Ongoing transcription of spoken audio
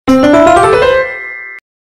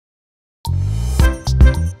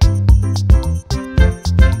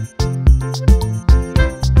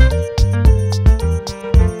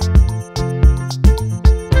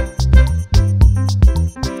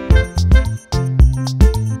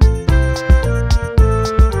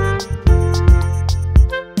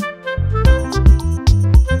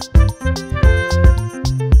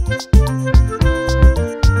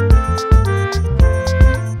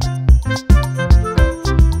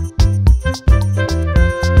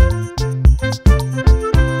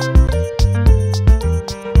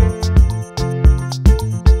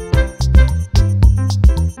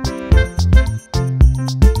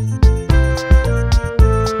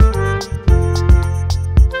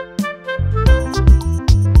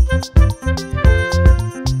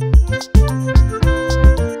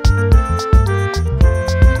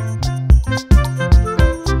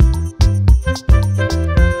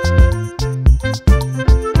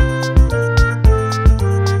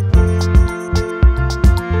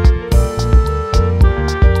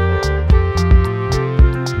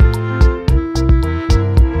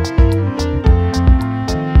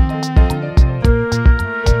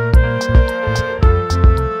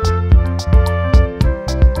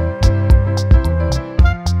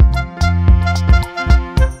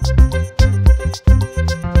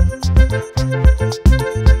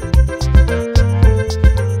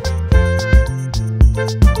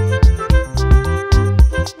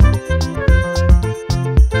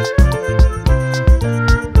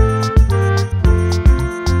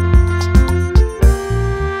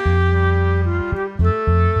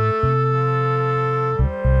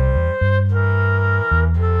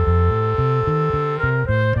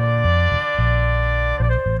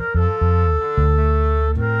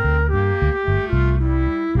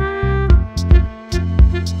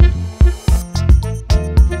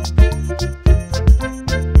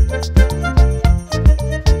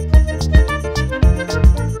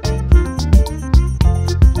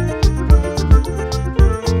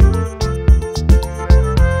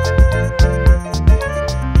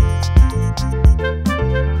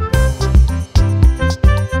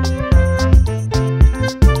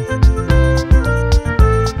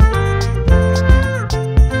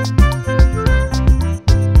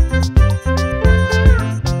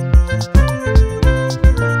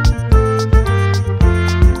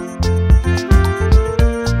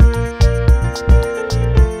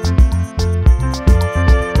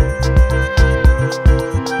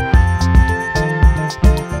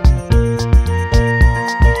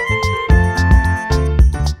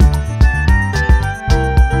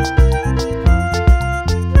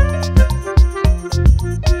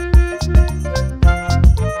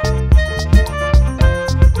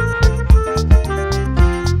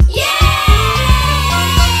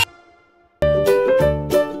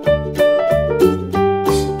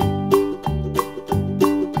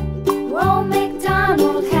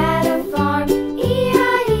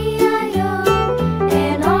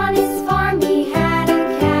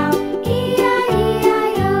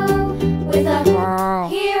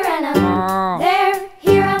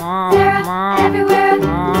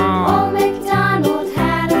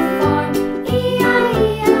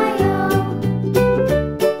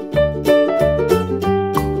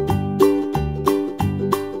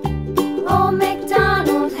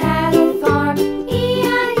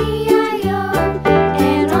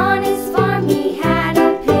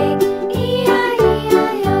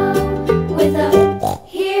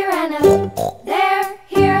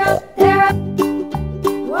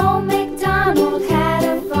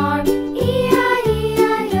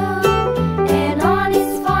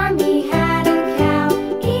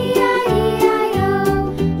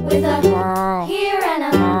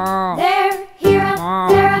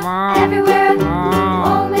everywhere.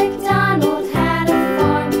 Old MacDonald had a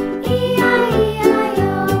farm, E-I-E-I-O.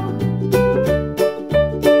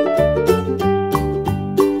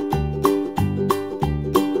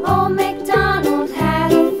 Old MacDonald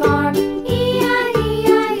had a farm,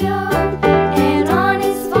 E-I-E-I-O. And on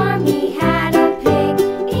his farm he had a pig,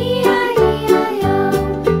 E-I-E-I-O.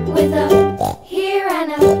 With a here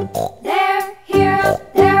and a there, here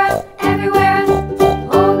up, there up, everywhere.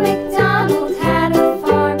 Old MacDonald had a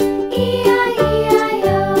farm,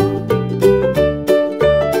 E-I-E-I-O.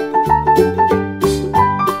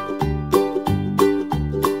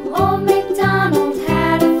 Old MacDonald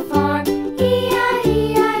had a farm,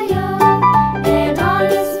 E-I-E-I-O. And on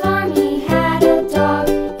his farm he had a dog,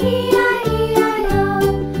 E-I-E-I-O.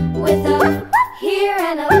 With a here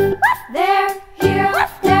and a there, here up,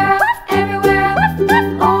 there up, everywhere.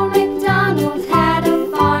 Old MacDonald had a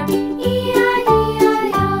farm,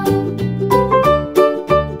 E-I-E-I-O.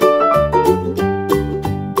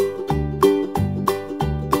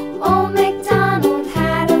 Old MacDonald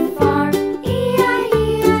had a farm,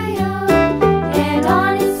 E-I-E-I-O. And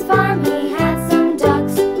on his farm he had some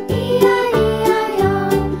ducks, E-I-E-I-O.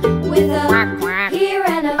 With a here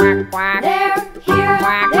and a there, here,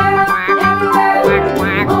 there,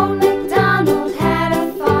 everywhere. Old MacDonald had a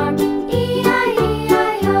farm,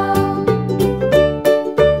 E-I-E-I-O.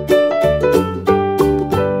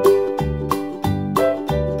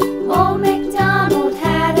 Old MacDonald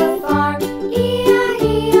had a farm,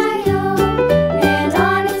 E-I-E-I-O. And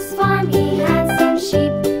on his farm he had some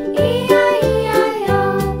sheep, E-I-E-I-O.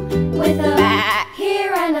 With a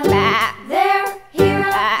here and a there, here,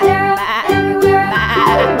 there, everywhere.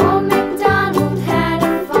 Old MacDonald had a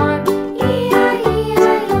farm,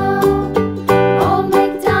 E-I-E-I-O. Old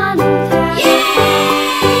MacDonald had a